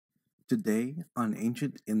Today, on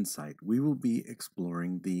Ancient Insight, we will be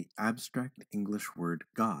exploring the abstract English word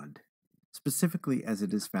God, specifically as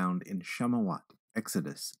it is found in SHaMaWaT,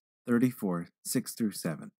 Exodus 34, 6 through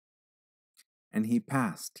 7. And he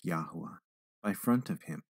passed Yahuwah by front of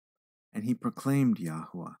him, and he proclaimed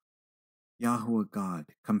Yahuwah, Yahuwah God,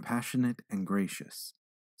 compassionate and gracious,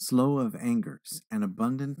 slow of angers, and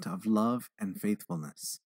abundant of love and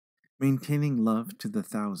faithfulness, maintaining love to the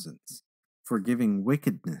thousands, forgiving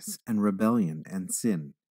wickedness and rebellion and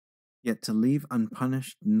sin. Yet to leave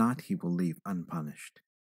unpunished not he will leave unpunished,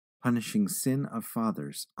 punishing sin of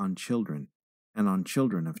fathers on children and on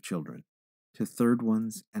children of children, to third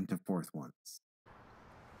ones and to fourth ones.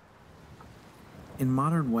 In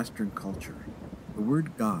modern Western culture, the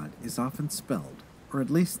word God is often spelled, or at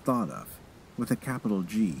least thought of, with a capital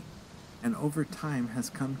G, and over time has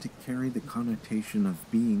come to carry the connotation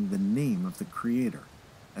of being the name of the Creator,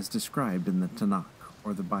 as described in the TaNaKh,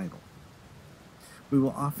 or the Bible. We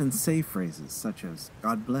will often say phrases such as,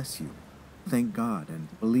 God bless you, thank God,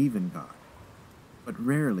 and believe in God. But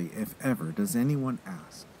rarely, if ever, does anyone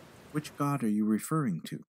ask, which God are you referring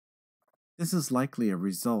to? This is likely a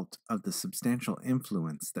result of the substantial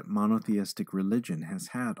influence that monotheistic religion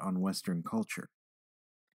has had on Western culture.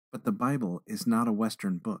 But the Bible is not a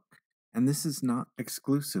Western book, and this is not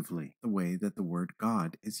exclusively the way that the word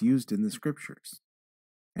God is used in the Scriptures.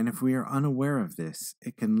 And if we are unaware of this,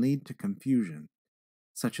 it can lead to confusion,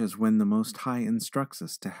 such as when the Most High instructs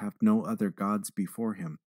us to have no other gods before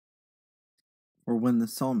Him, or when the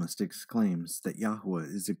psalmist exclaims that Yahweh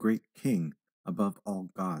is a great king above all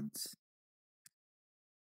gods.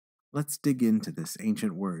 Let's dig into this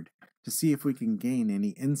ancient word to see if we can gain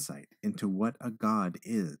any insight into what a god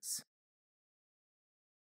is.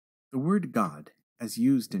 The word God, as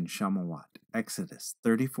used in SHaMaWaT, Exodus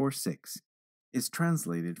 34:6, is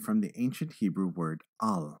translated from the ancient Hebrew word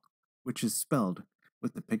al, which is spelled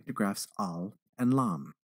with the pictographs al and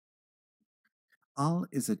lam. Al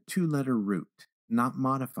is a two-letter root, not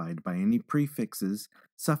modified by any prefixes,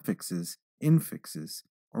 suffixes, infixes,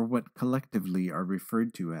 or what collectively are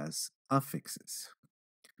referred to as affixes.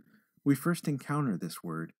 We first encounter this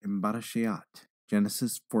word in MaSHaH,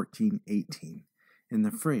 Genesis 14:18, in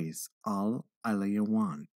the phrase Al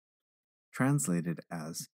Elayawan, translated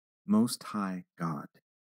as Most High God.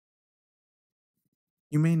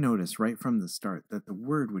 You may notice right from the start that the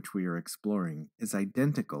word which we are exploring is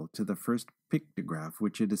identical to the first pictograph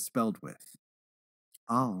which it is spelled with.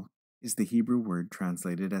 Al is the Hebrew word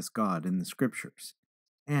translated as God in the Scriptures,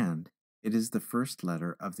 and it is the first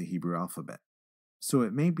letter of the Hebrew alphabet. So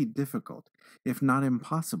it may be difficult, if not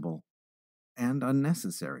impossible, and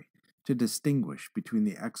unnecessary, to distinguish between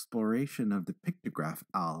the exploration of the pictograph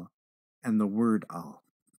Al and the word Al.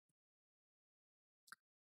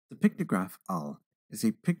 The pictograph Al is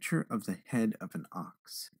a picture of the head of an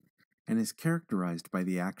ox, and is characterized by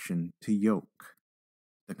the action to yoke,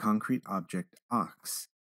 the concrete object ox,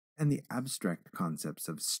 and the abstract concepts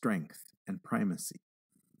of strength and primacy.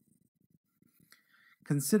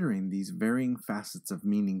 Considering these varying facets of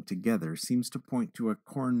meaning together seems to point to a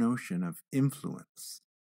core notion of influence.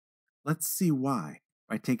 Let's see why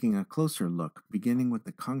by taking a closer look, beginning with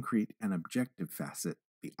the concrete and objective facet,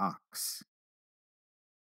 the ox.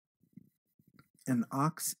 An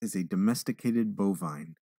ox is a domesticated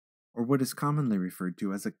bovine, or what is commonly referred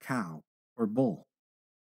to as a cow or bull.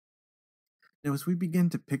 Now, as we begin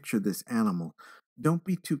to picture this animal, don't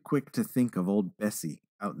be too quick to think of old Bessie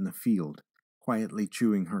out in the field, quietly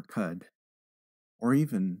chewing her cud, or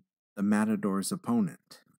even the matador's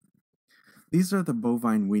opponent. These are the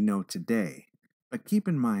bovine we know today, but keep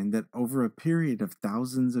in mind that over a period of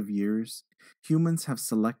thousands of years, humans have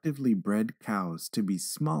selectively bred cows to be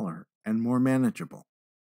smaller and more manageable.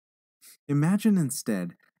 Imagine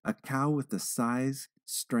instead a cow with the size,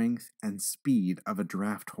 strength, and speed of a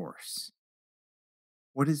draft horse.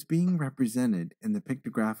 What is being represented in the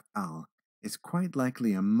pictograph Al is quite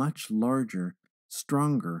likely a much larger,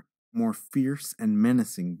 stronger, more fierce and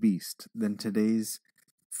menacing beast than today's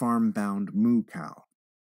farm-bound moo cow.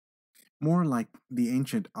 More like the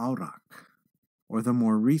ancient auroch, or the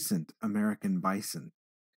more recent American bison,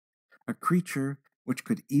 a creature which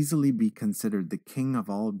could easily be considered the king of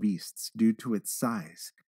all beasts due to its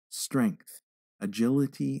size, strength,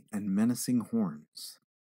 agility, and menacing horns.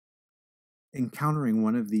 Encountering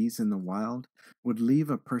one of these in the wild would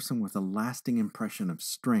leave a person with a lasting impression of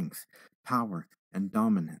strength, power, and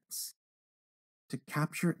dominance. To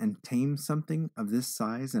capture and tame something of this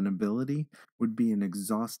size and ability would be an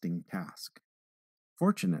exhausting task.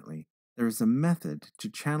 Fortunately, there is a method to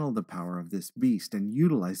channel the power of this beast and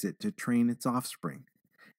utilize it to train its offspring,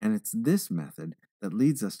 and it's this method that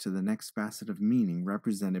leads us to the next facet of meaning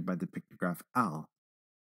represented by the pictograph al,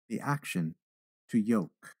 the action to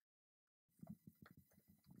yoke.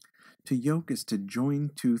 To yoke is to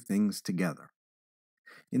join two things together.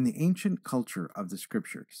 In the ancient culture of the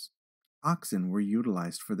scriptures, oxen were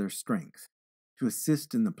utilized for their strength, to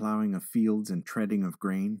assist in the plowing of fields and treading of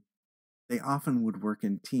grain. They often would work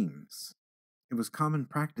in teams. It was common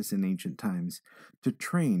practice in ancient times to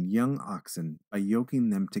train young oxen by yoking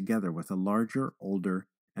them together with a larger, older,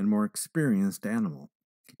 and more experienced animal,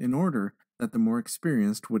 in order that the more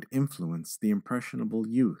experienced would influence the impressionable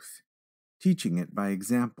youth, teaching it by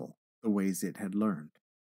example the ways it had learned.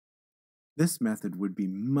 This method would be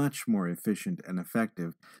much more efficient and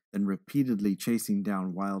effective than repeatedly chasing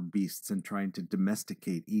down wild beasts and trying to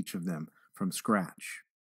domesticate each of them from scratch.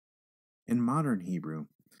 In modern Hebrew,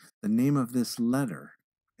 the name of this letter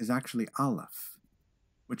is actually Aleph,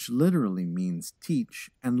 which literally means teach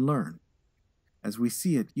and learn, as we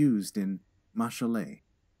see it used in MaSHaH,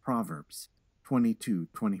 Proverbs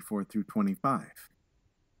 22:24 through 25.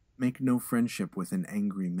 Make no friendship with an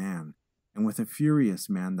angry man, and with a furious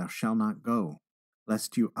man thou shalt not go,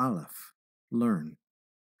 lest you Aleph learn,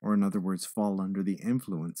 or in other words, fall under the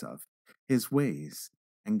influence of his ways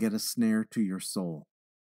and get a snare to your soul.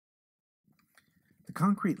 The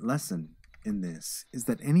concrete lesson in this is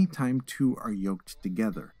that any time two are yoked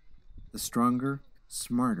together, the stronger,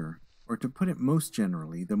 smarter, or to put it most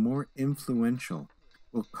generally, the more influential,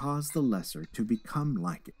 will cause the lesser to become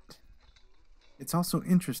like it. It's also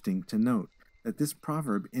interesting to note that this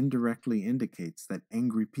proverb indirectly indicates that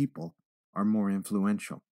angry people are more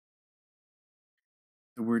influential.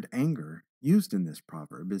 The word anger used in this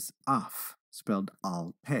proverb is af, spelled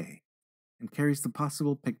al-pe, and carries the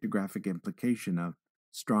possible pictographic implication of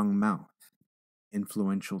strong mouth,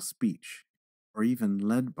 influential speech, or even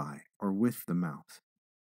led by or with the mouth.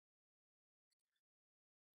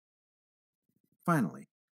 Finally,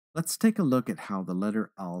 let's take a look at how the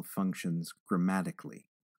letter al functions grammatically.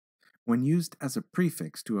 When used as a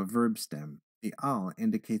prefix to a verb stem, the al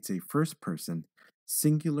indicates a first person,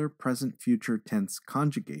 singular present future tense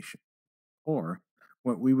conjugation, or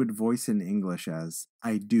what we would voice in English as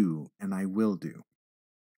I do and I will do.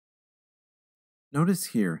 Notice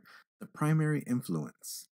here the primary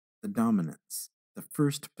influence, the dominance, the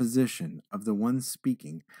first position of the one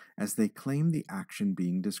speaking as they claim the action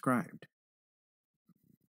being described.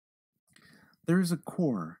 There is a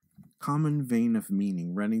core, common vein of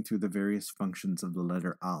meaning running through the various functions of the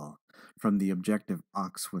letter al, from the objective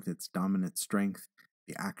ox with its dominant strength,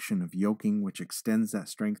 the action of yoking which extends that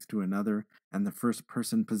strength to another, and the first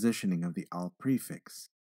person positioning of the al prefix.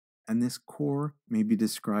 And this core may be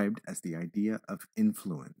described as the idea of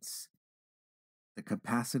influence, the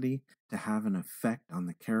capacity to have an effect on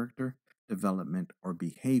the character, development, or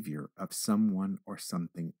behavior of someone or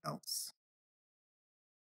something else.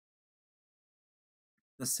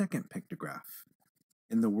 The second pictograph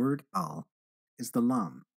in the word al is the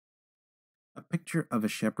lam, a picture of a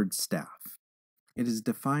shepherd's staff. It is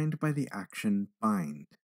defined by the action bind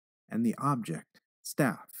and the object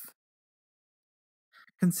staff.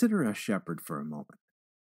 Consider a shepherd for a moment,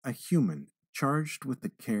 a human charged with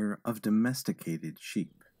the care of domesticated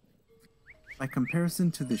sheep. By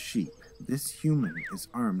comparison to the sheep, this human is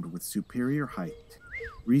armed with superior height,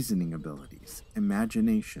 reasoning abilities,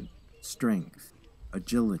 imagination, strength,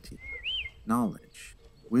 agility, knowledge,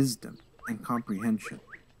 wisdom, and comprehension.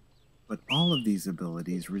 But all of these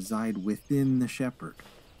abilities reside within the shepherd,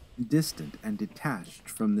 distant and detached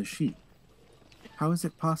from the sheep. How is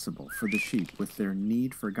it possible for the sheep, with their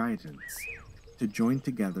need for guidance, to join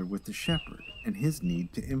together with the shepherd and his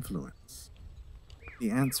need to influence?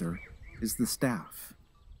 The answer is the staff.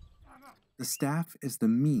 The staff is the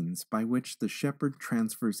means by which the shepherd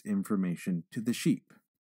transfers information to the sheep.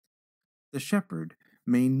 The shepherd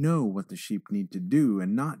may know what the sheep need to do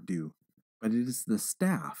and not do, but it is the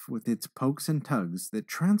staff with its pokes and tugs that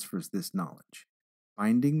transfers this knowledge,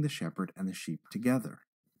 binding the shepherd and the sheep together.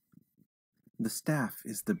 The staff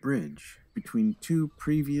is the bridge between two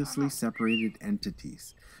previously separated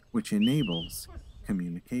entities, which enables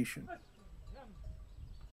communication.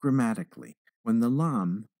 Grammatically, when the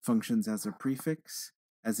lam functions as a prefix,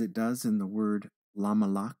 as it does in the word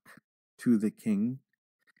lamalak, to the king,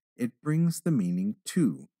 it brings the meaning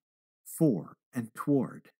to, for, and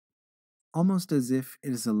toward, almost as if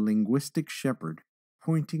it is a linguistic shepherd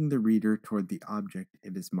pointing the reader toward the object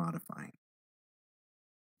it is modifying.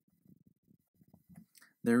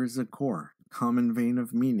 There is a core, common vein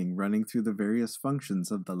of meaning running through the various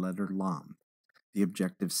functions of the letter lam, the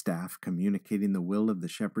objective staff communicating the will of the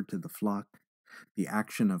shepherd to the flock, the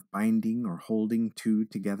action of binding or holding two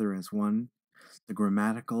together as one, the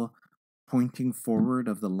grammatical pointing forward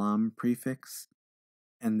of the lam prefix,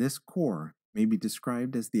 and this core may be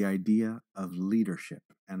described as the idea of leadership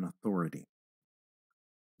and authority,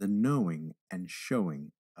 the knowing and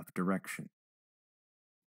showing of direction.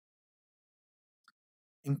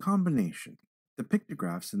 In combination, the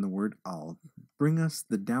pictographs in the word al bring us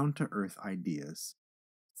the down-to-earth ideas: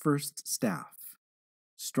 first staff,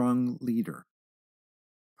 strong leader,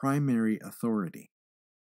 primary authority,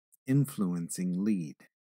 influencing lead.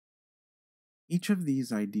 Each of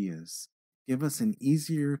these ideas give us an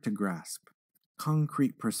easier to grasp,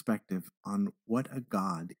 concrete perspective on what a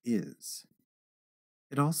god is.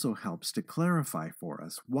 It also helps to clarify for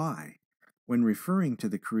us why, when referring to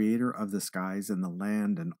the creator of the skies and the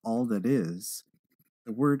land and all that is,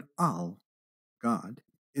 the word al, God,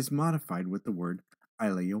 is modified with the word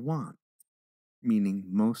Ilayawan, meaning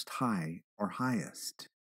most high or highest.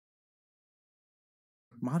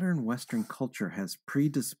 Modern Western culture has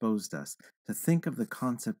predisposed us to think of the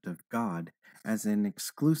concept of God as an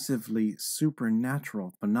exclusively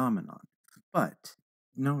supernatural phenomenon. But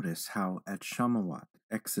notice how at SHaMaWaT,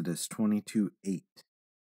 Exodus 22:8,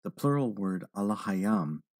 the plural word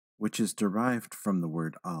Alahayam, which is derived from the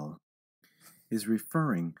word al, is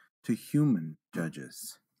referring to human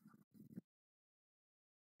judges.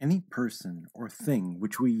 Any person or thing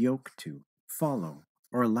which we yoke to, follow,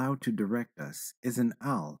 or allow to direct us is an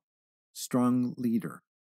al, strong leader,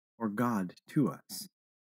 or God to us.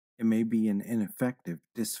 It may be an ineffective,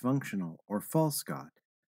 dysfunctional, or false God,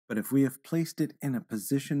 but if we have placed it in a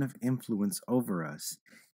position of influence over us,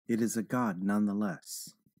 it is a God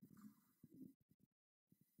nonetheless.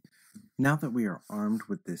 Now that we are armed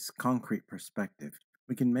with this concrete perspective,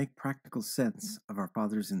 we can make practical sense of our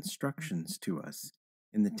Father's instructions to us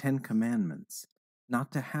in the 10 Commandments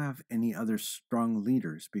not to have any other strong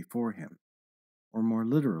leaders before Him, or more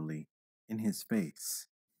literally, in His face.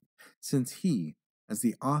 Since He, as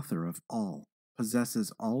the author of all,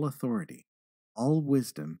 possesses all authority, all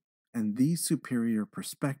wisdom, and the superior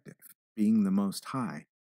perspective, being the Most High,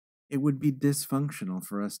 it would be dysfunctional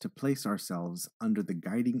for us to place ourselves under the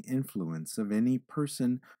guiding influence of any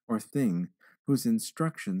person or thing whose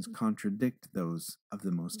instructions contradict those of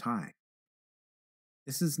the Most High.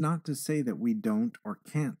 This is not to say that we don't or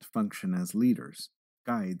can't function as leaders,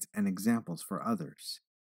 guides, and examples for others.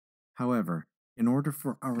 However, in order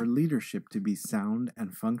for our leadership to be sound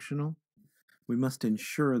and functional, we must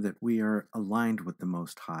ensure that we are aligned with the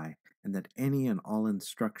Most High and that any and all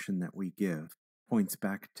instruction that we give points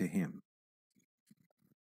back to Him.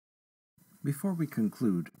 Before we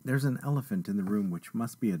conclude, there's an elephant in the room which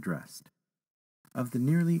must be addressed. Of the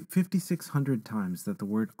nearly 5,600 times that the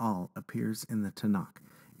word al appears in the TaNaKh,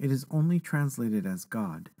 it is only translated as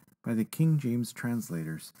God by the King James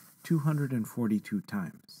translators 242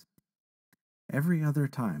 times. Every other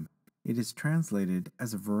time, it is translated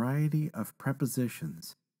as a variety of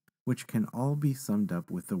prepositions, which can all be summed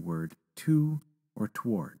up with the word to or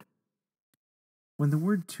toward. When the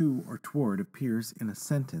word to or toward appears in a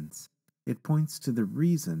sentence, it points to the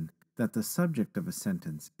reason that the subject of a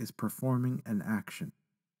sentence is performing an action.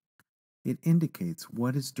 It indicates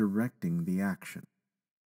what is directing the action.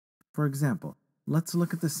 For example, let's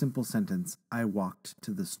look at the simple sentence, I walked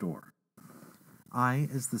to the store. I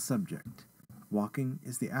is the subject. Walking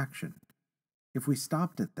is the action. If we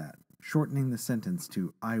stopped at that, shortening the sentence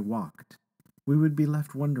to I walked, we would be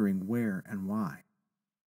left wondering where and why.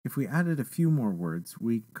 If we added a few more words,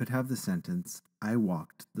 we could have the sentence, I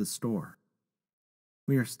walked the store.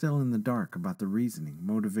 We are still in the dark about the reasoning,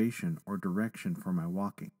 motivation, or direction for my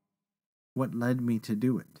walking. What led me to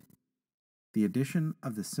do it? The addition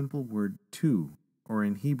of the simple word to, or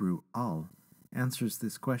in Hebrew, al, answers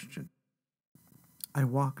this question. I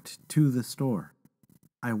walked to the store.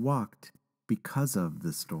 I walked because of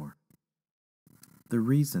the store. The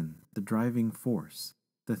reason, the driving force,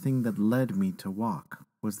 the thing that led me to walk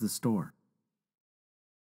was the store.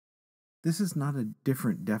 This is not a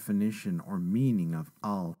different definition or meaning of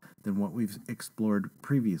al than what we've explored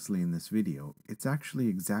previously in this video. It's actually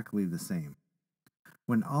exactly the same.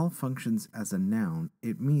 When al functions as a noun,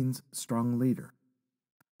 it means strong leader.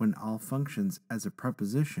 When al functions as a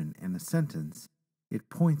preposition in a sentence,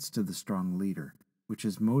 it points to the strong leader, which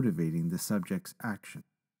is motivating the subject's action.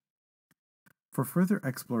 For further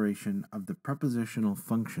exploration of the prepositional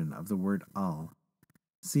function of the word al,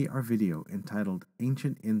 see our video entitled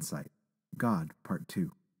Ancient Insight, God, Part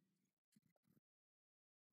 2.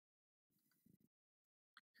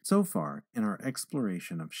 So far, in our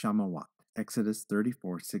exploration of SHaMaWaT, Exodus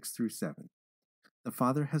 34, 6-7, the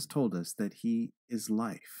Father has told us that He is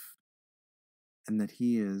life, and that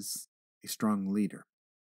He is a strong leader.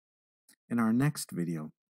 In our next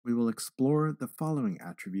video, we will explore the following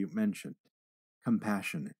attribute mentioned: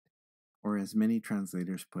 compassionate, or as many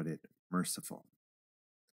translators put it, merciful.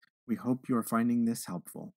 We hope you are finding this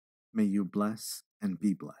helpful. May you bless and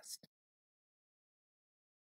be blessed.